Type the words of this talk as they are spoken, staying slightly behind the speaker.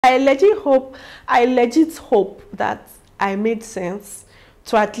I legit hope that I made sense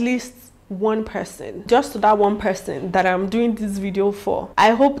to at least one person, just to that one person that I'm doing this video for.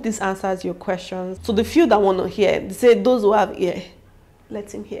 I hope this answers your questions. So the few that want to hear, they say those who have ear,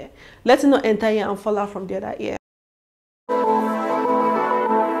 let him hear. Let him not enter here and fall out from the other ear.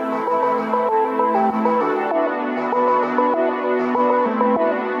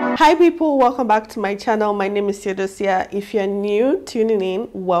 Hi people, welcome back to my channel. My name is Theodosia. If you're new tuning in,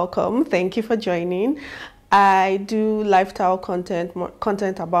 welcome. Thank you for joining. I do lifestyle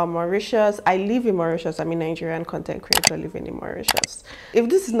content about Mauritius. I live in Mauritius. I'm a Nigerian content creator living in Mauritius. If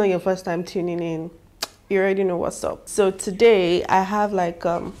this is not your first time tuning in, you already know what's up. So today I have like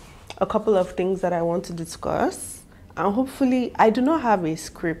a couple of things that I want to discuss, and hopefully I do not have a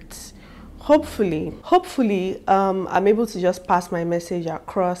script. Hopefully I'm able to just pass my message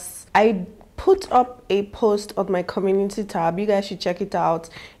across. I put up a post on my community tab. You guys should check it out.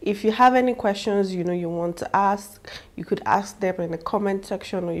 If you have any questions you want to ask, you could ask them in the comment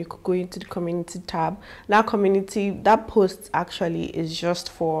section, or you could go into the community tab. That post actually is just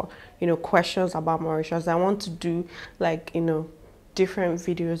for questions about Mauritius. I want to do like different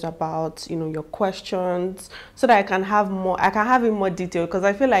videos about your questions, so that I can have in more detail, because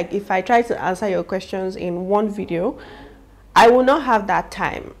I feel like if I try to answer your questions in one video, I will not have that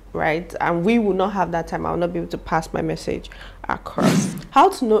time, right? And we will not have that time. I will not be able to pass my message across. How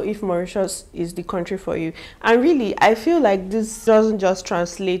to know if Mauritius is the country for you? And really, I feel like this doesn't just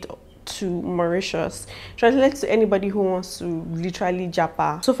translate to Mauritius, translates to anybody who wants to literally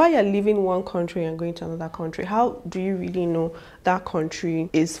japa. So far you're leaving one country and going to another country. How do you really know that country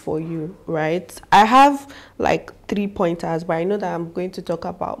is for you, right? I have like 3 pointers, but I know that I'm going to talk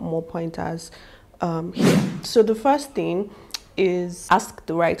about more pointers here. So the first thing is ask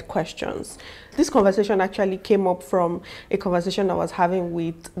the right questions. This conversation actually came up from a conversation I was having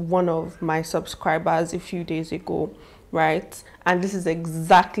with one of my subscribers a few days ago, right? And this is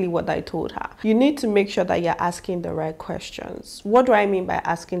exactly what I told her. You need to make sure that you're asking the right questions. What do I mean by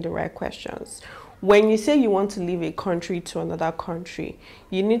asking the right questions? When you say you want to leave a country to another country,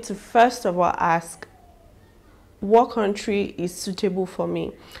 you need to first of all ask, what country is suitable for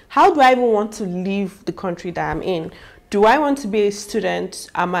me? How do I even want to leave the country that I'm in? Do I want to be a student?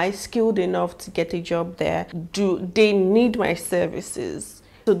 Am I skilled enough to get a job there? Do they need my services?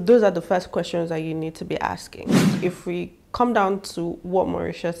 So those are the first questions that you need to be asking. If we come down to what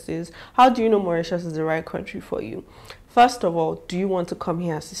Mauritius is, how do you know Mauritius is the right country for you? First of all, do you want to come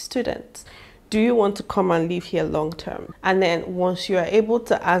here as a student? Do you want to come and live here long term? And then once you are able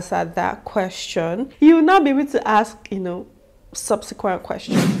to answer that question, you will now be able to ask, subsequent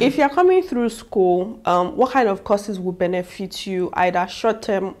questions. If you're coming through school, what kind of courses will benefit you, either short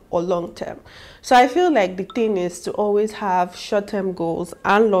term or long term? So I feel like the thing is to always have short term goals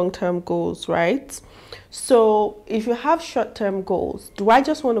and long term goals, right? So if you have short term goals, do I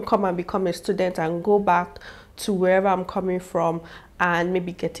just want to come and become a student and go back to wherever I'm coming from and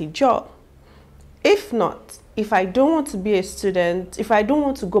maybe get a job? If not, if I don't want to be a student, if I don't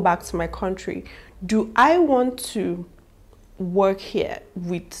want to go back to my country, do I want to work here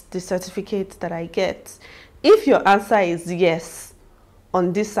with the certificate that I get? If your answer is yes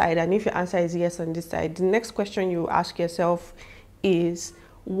on this side, and if your answer is yes on this side, the next question you ask yourself is,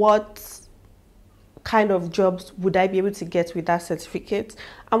 what kind of jobs would I be able to get with that certificate?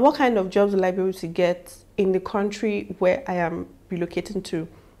 And what kind of jobs will I be able to get in the country where I am relocating to,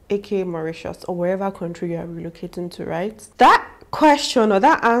 aka Mauritius, or wherever country you are relocating to, right? That question or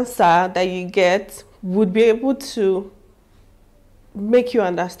that answer that you get would be able to make you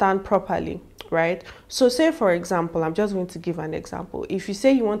understand properly, right? So say for example, I'm just going to give an example. If you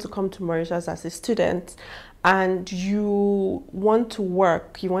say you want to come to Mauritius as a student and you want to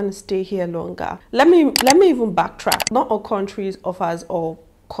work, you want to stay here longer, let me even backtrack. Not all countries offers all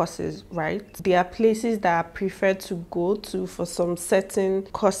courses, right? There are places that are preferred to go to for some certain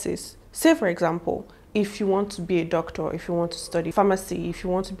courses. Say for example, if you want to be a doctor, if you want to study pharmacy, if you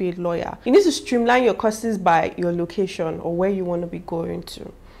want to be a lawyer, you need to streamline your courses by your location or where you want to be going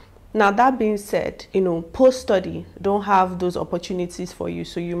to. Now that being said, post-study don't have those opportunities for you,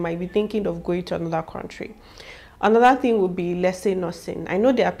 so you might be thinking of going to another country. Another thing would be, let's say, nursing. I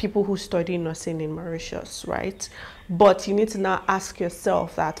know there are people who study nursing in Mauritius, right? But you need to now ask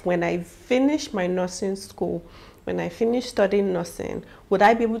yourself that when I finish my nursing school, when I finish studying nursing, would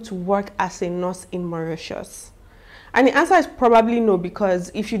I be able to work as a nurse in Mauritius? And the answer is probably no,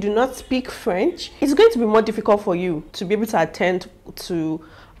 because if you do not speak French, it's going to be more difficult for you to be able to attend to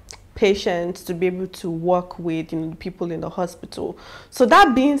patients, to be able to work with people in the hospital. So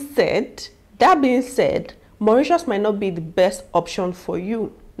that being said, Mauritius might not be the best option for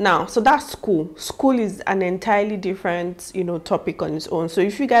you. Now, so that's school. School is an entirely different, you know, topic on its own. So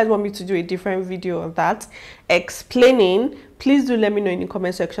if you guys want me to do a different video of that explaining, please do let me know in the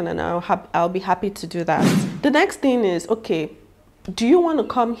comment section, and I'll be happy to do that. The next thing is, okay, do you want to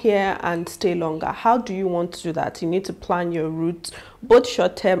come here and stay longer? How do you want to do that? You need to plan your route, both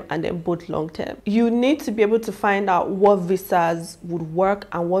short term and then both long term. You need to be able to find out what visas would work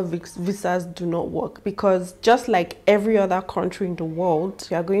and what visas do not work, because just like every other country in the world,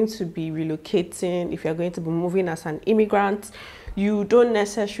 you are going to be relocating. If you're going to be moving as an immigrant, you don't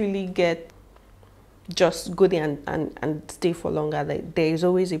necessarily get just go there and stay for longer. There is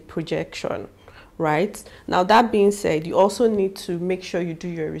always a projection. Right now, that being said, you also need to make sure you do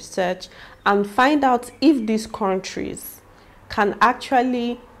your research and find out if these countries can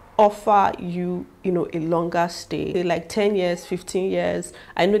actually offer you, you know, a longer stay, like 10 years, 15 years.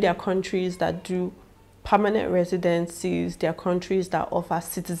 I know there are countries that do permanent residencies, there are countries that offer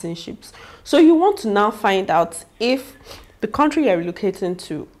citizenships. So you want to now find out if the country you're relocating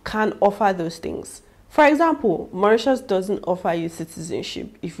to can offer those things. For example, Mauritius doesn't offer you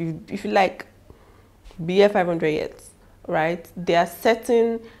citizenship if you like be here 500 years, right? There are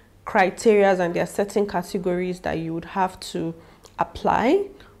certain criteria and there are certain categories that you would have to apply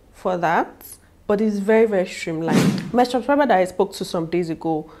for that, but it's very, very streamlined. My subscriber that I spoke to some days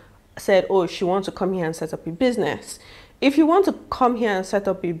ago said, oh, she wants to come here and set up a business. If you want to come here and set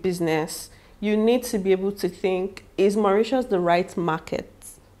up a business, you need to be able to think, is Mauritius the right market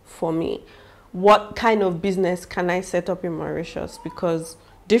for me? What kind of business can I set up in Mauritius? Because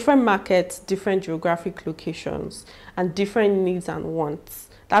different markets, different geographic locations, and different needs and wants.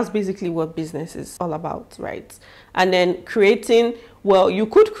 That's basically what business is all about, right? And then creating, well, you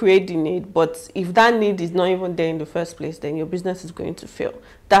could create the need, but if that need is not even there in the first place, then your business is going to fail.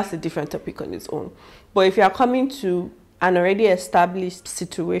 That's a different topic on its own. But if you are coming to an already established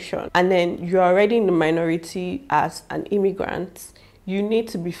situation, and then you're already in the minority as an immigrant, you need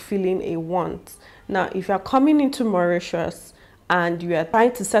to be feeling a want. Now, if you're coming into Mauritius and you are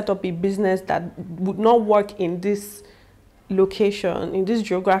trying to set up a business that would not work in this location, in this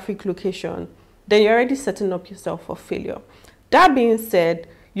geographic location, then you're already setting up yourself for failure. That being said,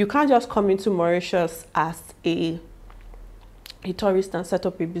 you can't just come into Mauritius as a tourist and set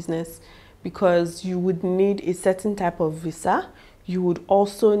up a business, because you would need a certain type of visa. You would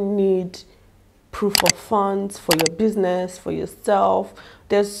also need proof of funds for your business, for yourself.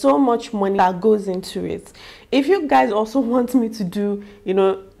 There's so much money that goes into it. If you guys also want me to do, you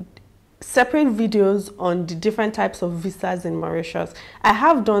know, separate videos on the different types of visas in Mauritius, I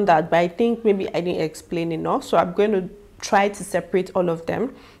have done that, but I think maybe I didn't explain enough. So I'm going to try to separate all of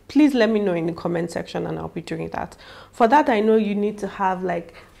them. Please let me know in the comment section and I'll be doing that. For that, I know you need to have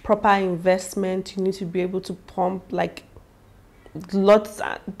like proper investment. You need to be able to pump like lots,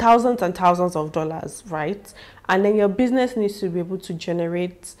 thousands and thousands of dollars, right? And then your business needs to be able to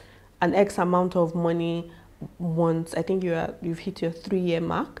generate an X amount of money once I think you've hit your 3-year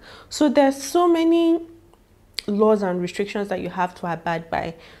mark. So there's so many laws and restrictions that you have to abide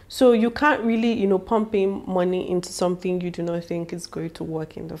by. So you can't really, you know, pump in money into something you do not think is going to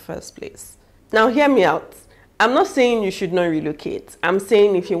work in the first place. Now hear me out. I'm not saying you should not relocate. I'm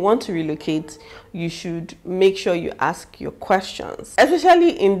saying if you want to relocate, you should make sure you ask your questions.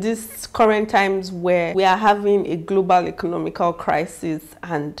 Especially in these current times where we are having a global economical crisis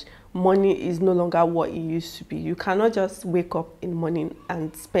and money is no longer what it used to be. You cannot just wake up in the morning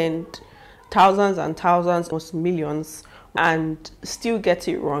and spend thousands and thousands or millions and still get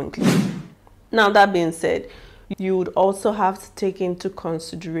it wrong. Now, that being said, you would also have to take into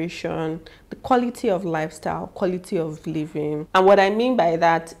consideration the quality of lifestyle, quality of living. And what I mean by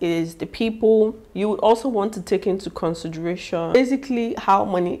that is the people. You would also want to take into consideration basically how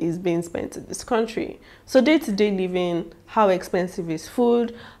money is being spent in this country. So day-to-day living, how expensive is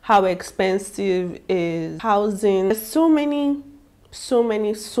food, how expensive is housing. There's so many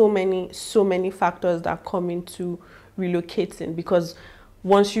factors that come into relocating, because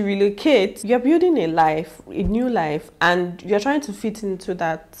once you relocate, you're building a life, a new life, and you're trying to fit into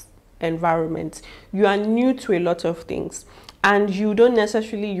that environment. You are new to a lot of things, and you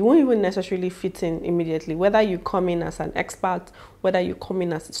won't even necessarily fit in immediately. Whether you come in as an expat, whether you come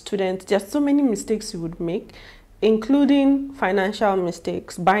in as a student, there's so many mistakes you would make, including financial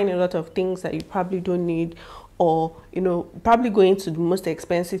mistakes, buying a lot of things that you probably don't need, or, you know, probably going to the most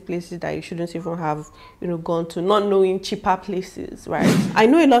expensive places that you shouldn't even have, you know, gone to, not knowing cheaper places, right? I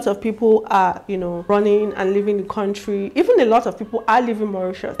know a lot of people are, you know, running and leaving the country. Even a lot of people are leaving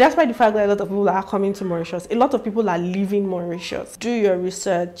Mauritius. Despite the fact that a lot of people are coming to Mauritius, a lot of people are leaving Mauritius. Do your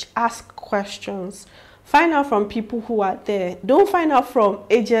research, ask questions, Find out from people who are there. Don't find out from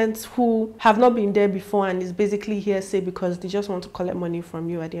agents who have not been there before and is basically hearsay because they just want to collect money from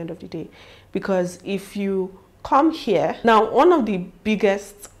you at the end of the day. Because if you come here, now one of the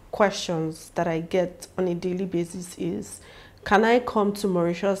biggest questions that I get on a daily basis is, can I come to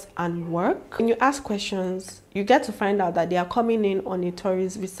Mauritius and work? When you ask questions, you get to find out that they are coming in on a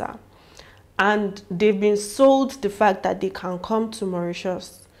tourist visa. And they've been sold the fact that they can come to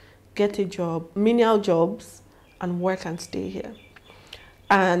Mauritius, get a job, menial jobs, and work and stay here.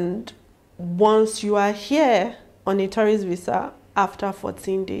 And once you are here on a tourist visa after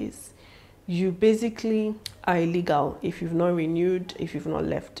 14 days, you basically are illegal. If you've not renewed, if you've not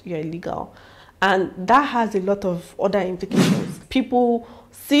left, you're illegal. And that has a lot of other implications. People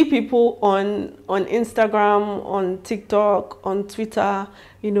see people on Instagram, on TikTok, on Twitter,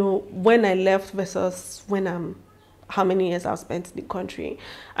 you know, when I left versus how many years I've spent in the country.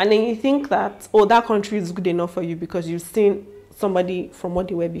 And then you think that, oh, that country is good enough for you because you've seen somebody from what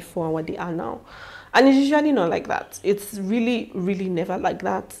they were before and what they are now. And it's usually not like that. It's really, really never like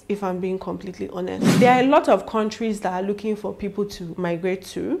that, if I'm being completely honest. There are a lot of countries that are looking for people to migrate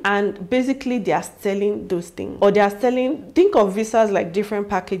to, and basically they are selling those things. Or they are selling, think of visas like different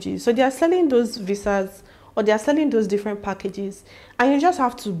packages. So they are selling those visas, or they are selling those different packages, and you just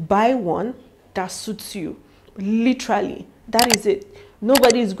have to buy one that suits you. Literally, that is it.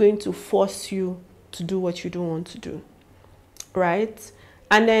 Nobody is going to force you to do what you don't want to do, right?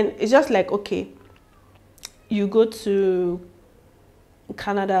 And then it's just like, okay, you go to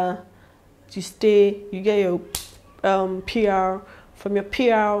Canada, you stay, you get your PR. From your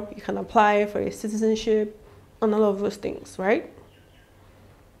PR, you can apply for your citizenship and all of those things, right?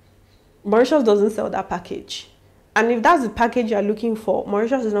 Mauritius doesn't sell that package. And if that's the package you're looking for,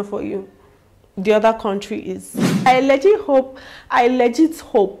 Mauritius is not for you. The other country is. I legit hope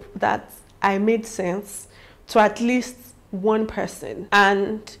that I made sense to at least one person.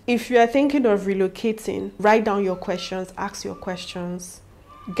 And if you are thinking of relocating, write down your questions, ask your questions,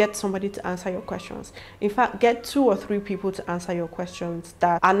 get somebody to answer your questions. In fact, get 2 or 3 people to answer your questions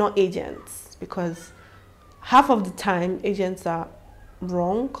that are not agents, because half of the time agents are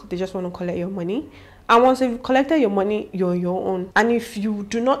wrong. They just want to collect your money, and once you've collected your money, you're your own. And if you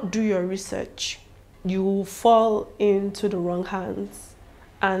do not do your research, you fall into the wrong hands,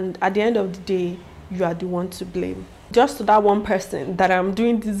 and at the end of the day, you are the one to blame. Just to that one person that I'm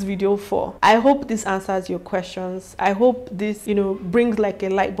doing this video for, I hope this answers your questions. I hope this, you know, brings like a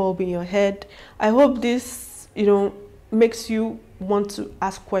light bulb in your head. I hope this, you know, makes you want to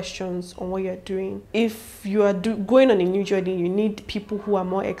ask questions on what you're doing. If you are going on a new journey, you need people who are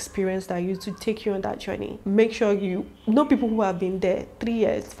more experienced than you to take you on that journey. Make sure you know people who have been there 3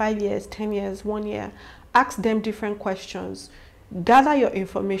 years, 5 years, 10 years, 1 year. Ask them different questions. Gather your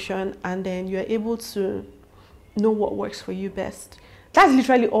information, and then you're able to know what works for you best. That's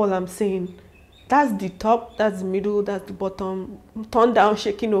literally all I'm saying. That's the top, that's the middle, that's the bottom, turn down,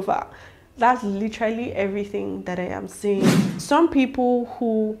 shaking over. That's literally everything that I am saying. Some people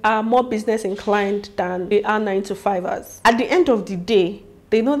who are more business inclined than they are 9-to-5ers, at the end of the day,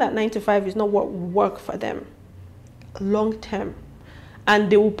 they know that 9 to 5 is not what will work for them long term, and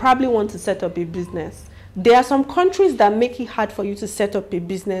they will probably want to set up a business. There are some countries that make it hard for you to set up a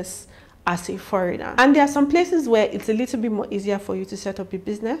business as a foreigner, and there are some places where it's a little bit more easier for you to set up a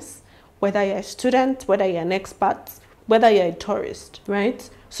business, whether you're a student, whether you're an expat, whether you're a tourist, right?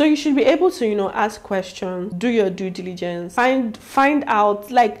 So you should be able to, you know, ask questions, do your due diligence, find out,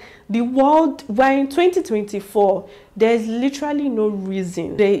 like, the world, we're in 2024, there's literally no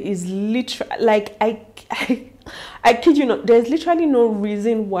reason. There is literally, like, I kid you not, there's literally no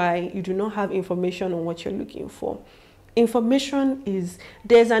reason why you do not have information on what you're looking for. Information is,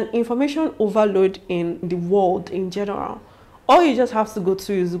 there's an information overload in the world in general. All you just have to go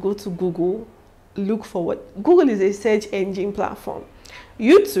to is go to Google, look for what. Google is a search engine platform.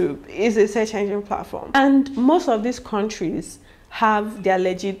 YouTube is a search engine platform. And most of these countries have their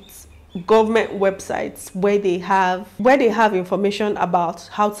legit government websites where they have information about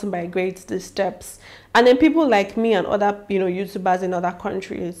how to migrate, the steps. And then people like me and other, you know, YouTubers in other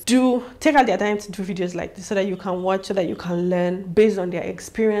countries do take out their time to do videos like this so that you can watch, so that you can learn based on their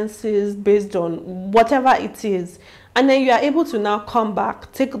experiences, based on whatever it is. And then you are able to now come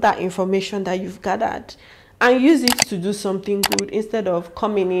back, take that information that you've gathered and use it to do something good instead of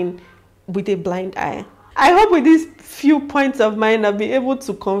coming in with a blind eye. I hope with these few points of mine, I'll be able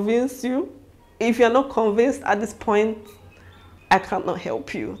to convince you. If you're not convinced at this point, I cannot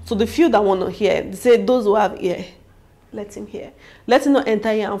help you. So the few that want to hear, say those who have ear, let him hear. Let him not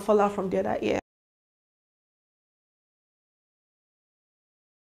enter here and fall out from the other ear.